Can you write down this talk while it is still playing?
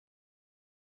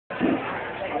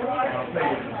Can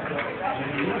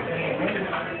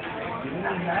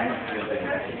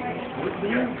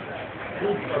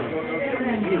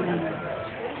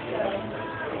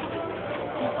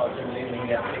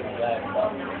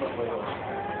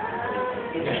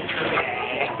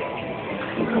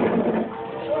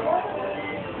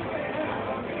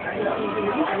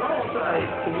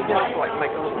you guys like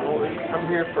make a little noise? I'm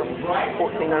here from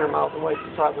 1,400 miles away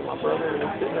surprising my brother and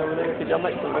he's sitting over there. Could y'all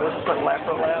make some noise? Just laugh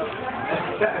real loud.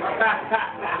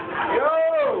 Yo!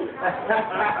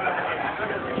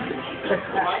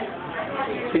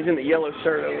 He's in the yellow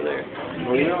shirt over there.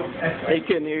 Oh, yeah? He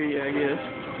couldn't hear you, I guess.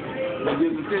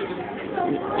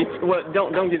 It's, well,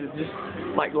 don't get it. Just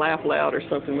like laugh loud or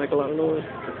something. Make a lot of noise.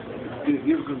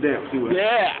 Give us some damn. See what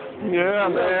Yeah,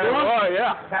 man. Oh,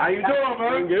 yeah. How you doing,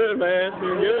 man? Doing good, man.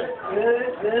 Doing good.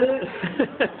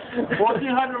 Good.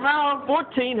 1,400 miles?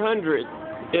 1,400.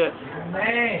 Yeah.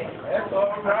 Man, that's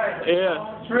all right. Yeah.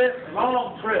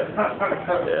 Long trip.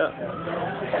 Yeah.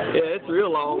 Yeah, it's real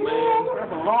long, man.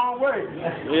 That's a long way.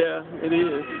 Yeah, it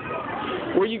is.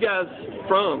 Where you guys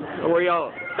from? Or where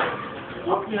y'all?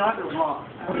 1,400 miles.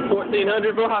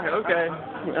 1,400 block. Okay.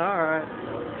 All right.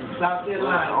 South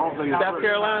Carolina. South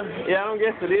Carolina? Yeah, I don't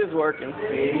guess it is working.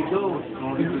 There you go.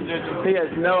 He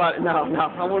has no idea. No.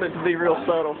 I want it to be real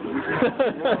subtle.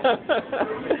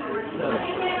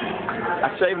 I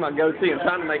shaved my goatee. I'm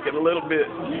trying to make it a little bit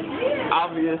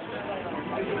obvious.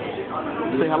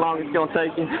 See how long it's gonna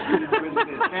take him.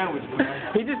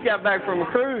 He just got back from a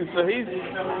cruise, so he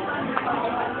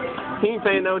ain't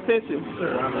paying no attention. You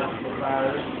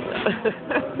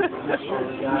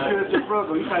sure it's your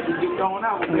brother? You might just get going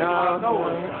out with him.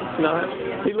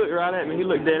 No. He looked right at me. He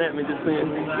looked dead at me just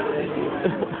then.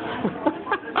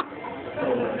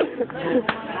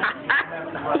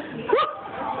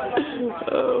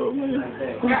 Oh, man.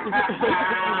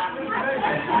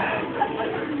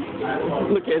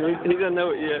 Look at him. He doesn't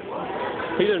know it yet.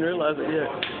 He doesn't realize it yet.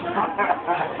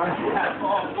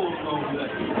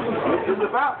 It's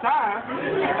about time.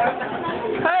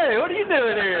 Hey, what are you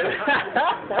doing here?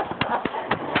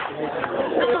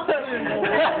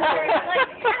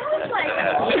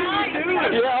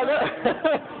 Yeah, I know.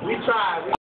 We tried.